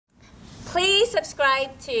Please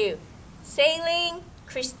subscribe to Sailing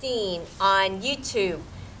Christine on YouTube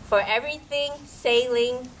for everything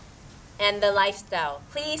sailing and the lifestyle.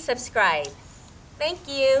 Please subscribe. Thank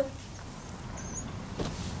you.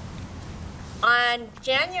 On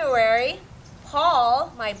January,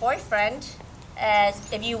 Paul, my boyfriend,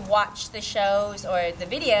 as if you watch the shows or the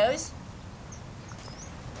videos,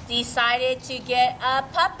 decided to get a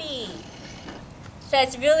puppy. So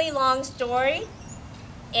it's a really long story.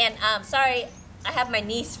 And sorry, I have my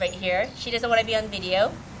niece right here. She doesn't want to be on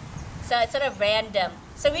video. So it's sort of random.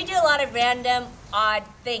 So we do a lot of random, odd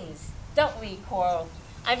things, don't we, Coral?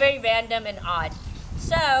 I'm very random and odd.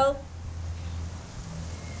 So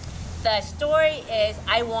the story is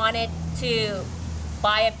I wanted to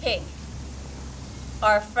buy a pig.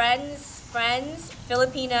 Our friends,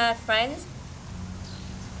 Filipina friends,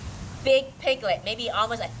 big piglet, maybe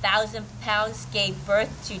almost 1,000 pounds, gave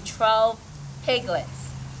birth to 12 piglets.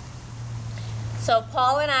 So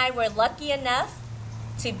Paul and I were lucky enough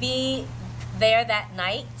to be there that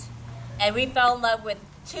night, and we fell in love with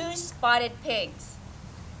 2 spotted pigs.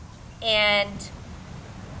 And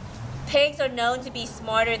pigs are known to be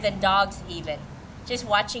smarter than dogs even. Just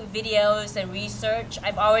watching videos and research,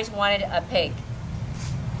 I've always wanted a pig.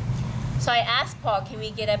 So I asked Paul, can we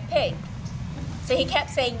get a pig? So he kept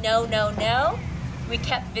saying no, no, no. We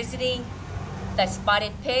kept visiting the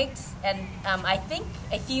spotted pigs, and I think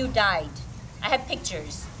a few died. I have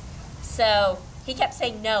pictures. So he kept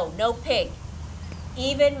saying no, no pig.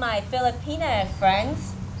 Even my Filipina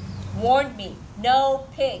friends warned me, no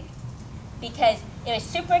pig, because it was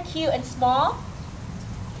super cute and small,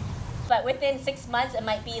 but within 6 months it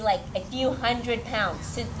might be like a few hundred pounds.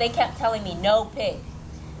 So they kept telling me no pig.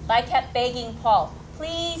 But I kept begging Paul,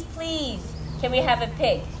 please, please, can we have a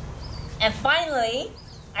pig? And finally,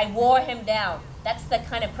 I wore him down. That's the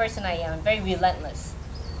kind of person I am, very relentless.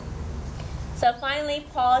 So finally,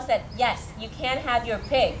 Paul said, yes, you can have your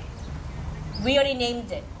pig. We already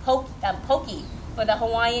named it poke for the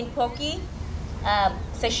Hawaiian poke.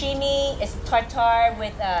 Sashimi is tartare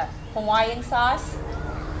with Hawaiian sauce.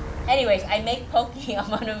 Anyways, I make poke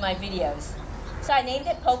on one of my videos. So I named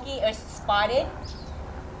it Poke or Spotted,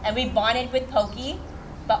 and we bonded with Poke.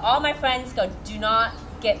 But all my friends go, do not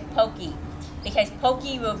get Poke, because Poke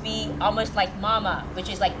will be almost like Mama, which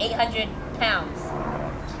is like 800 pounds.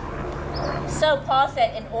 So Paul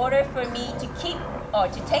said, in order for me to keep or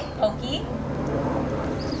to take Poke,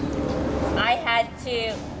 I had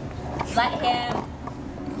to let him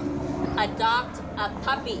adopt a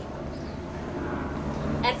puppy.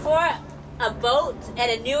 And for a boat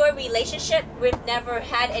and a newer relationship, we've never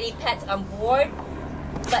had any pets on board,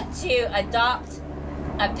 but to adopt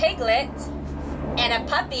a piglet and a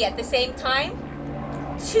puppy at the same time,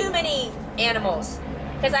 too many animals,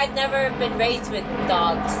 because I've never been raised with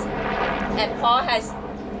dogs. And Paul has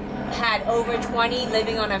had over 20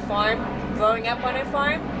 living on a farm, growing up on a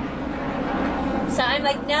farm. So I'm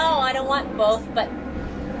like, no, I don't want both, but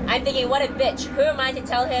I'm thinking, what a bitch. Who am I to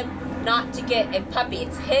tell him not to get a puppy?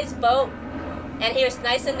 It's his boat, and he was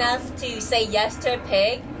nice enough to say yes to a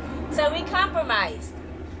pig. So we compromised.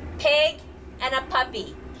 Pig and a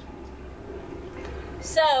puppy.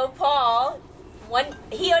 So Paul,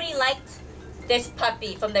 he already liked this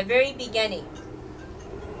puppy from the very beginning.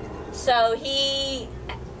 So he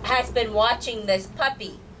has been watching this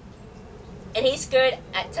puppy, and he's good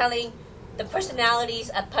at telling the personalities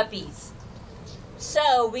of puppies.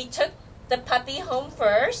 So we took the puppy home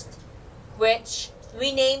first, which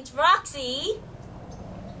we named ROXY.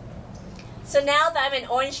 So now that I'm in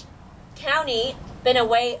Orange County, been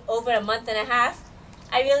away over a month and a half,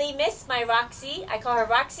 I really miss my ROXY. I call her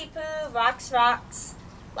Roxy Poo, Rox,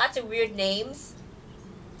 lots of weird names.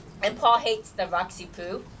 And Paul hates the Roxy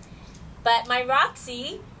Poo. But my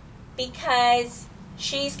ROXY, because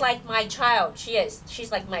she's like my child. She is.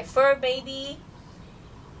 She's like my fur baby.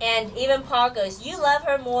 And even Paul goes, you love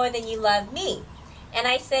her more than you love me. And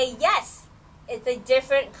I say, yes, it's a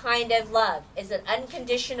different kind of love. It's an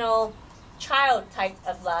unconditional child type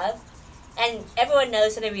of love. And everyone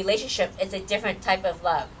knows in a relationship, it's a different type of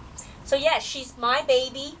love. So yes, she's my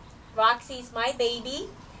baby. ROXY's my baby.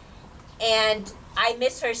 And I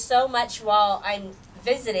miss her so much while I'm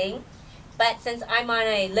visiting. But since I'm on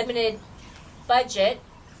a limited budget,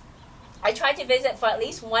 I try to visit for at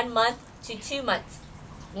least 1 month to 2 months,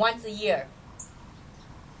 once a year.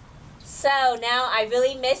 So now I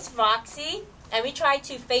really miss ROXY, and we try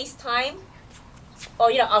to FaceTime, or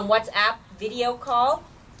on WhatsApp video call.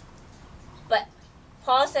 But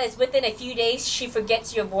Paul says within a few days she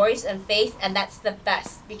forgets your voice and face, and that's the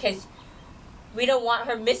best, because we we don't want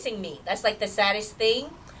her missing me. That's like the saddest thing.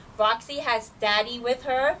 ROXY has daddy with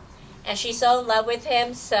her, and she's so in love with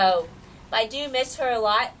him. So I do miss her a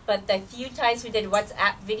lot, but the few times we did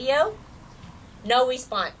WhatsApp video, no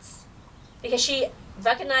response. Because she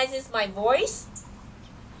recognizes my voice.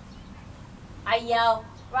 I yell,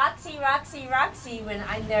 "Roxy, Roxy, Roxy," when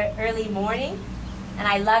I'm there early morning. And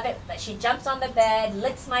I love it, but she jumps on the bed,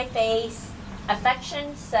 licks my face,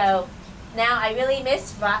 affection. So now I really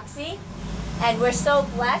miss Roxy. And we're so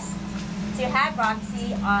blessed to have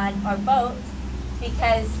Roxy on our boat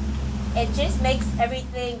because it just makes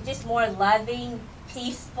everything just more loving,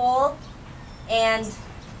 peaceful. And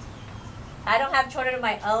I don't have children of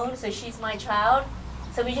my own, so she's my child.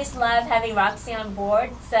 So we just love having Roxy on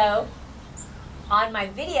board. So on my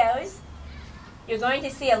videos, you're going to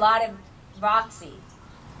see a lot of Roxy.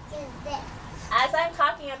 As I'm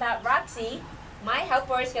talking about Roxy, my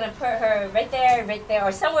helper is going to put her right there,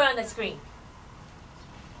 or somewhere on the screen.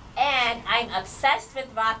 And I'm obsessed with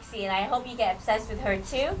Roxy, and I hope you get obsessed with her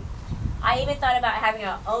too. I even thought about having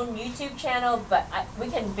our own YouTube channel, but we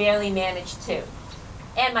can barely manage two.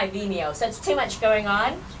 And my Vimeo, so it's too much going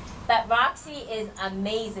on. But Roxy is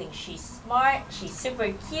amazing. She's smart, she's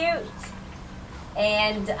super cute.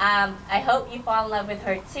 And I hope you fall in love with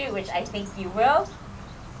her too, which I think you will,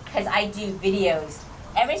 because I do videos.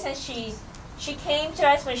 Ever since she came to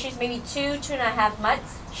us when she was maybe 2.5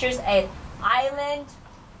 months. She was an island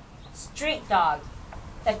street dog.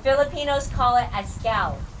 The Filipinos call it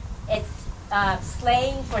ascal. It's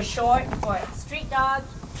slang for short for street dog,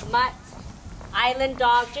 mutt, island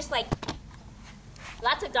dog, just like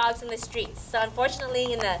lots of dogs in the streets. So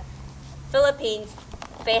unfortunately in the Philippines,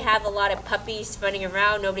 they have a lot of puppies running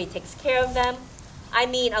around. Nobody takes care of them. I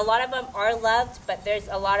mean, a lot of them are loved, but there's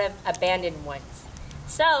a lot of abandoned ones.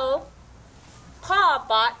 So, Pa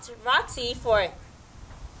bought Roxy for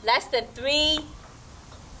less than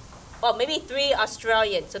maybe 3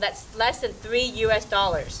 Australian. So that's less than $3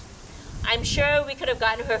 US. I'm sure we could have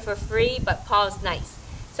gotten her for free, but Paul's nice.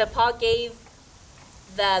 So Paul gave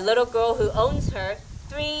the little girl who owns her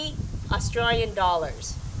 $3 Australian.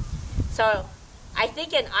 So I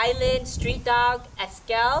think an island street dog,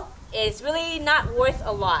 Eskel, is really not worth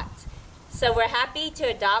a lot. So we're happy to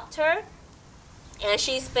adopt her. And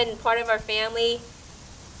she's been part of our family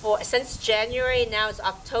since January. Now it's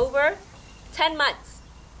October. 10 months.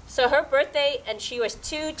 So her birthday, and she was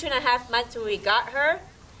 2.5 months when we got her.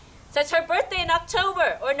 So it's her birthday in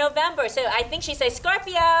October or November. So I think she says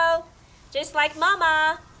Scorpio, just like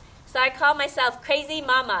Mama. So I call myself Crazy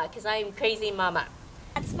Mama because I'm Crazy Mama.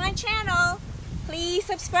 That's my channel. Please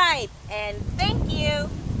subscribe and thank you.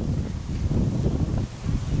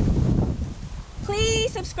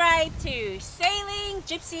 Please subscribe to Sailing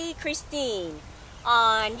Gypsy Christine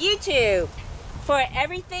on YouTube for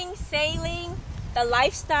everything sailing, the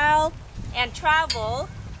lifestyle and travel,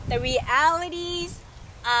 the realities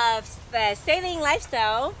of the sailing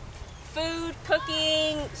lifestyle, food,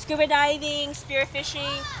 cooking, scuba diving,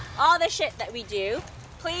 spearfishing, all the shit that we do.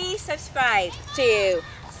 Please subscribe to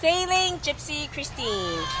Sailing Gypsy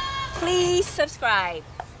Christine. Please subscribe.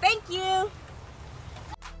 Thank you.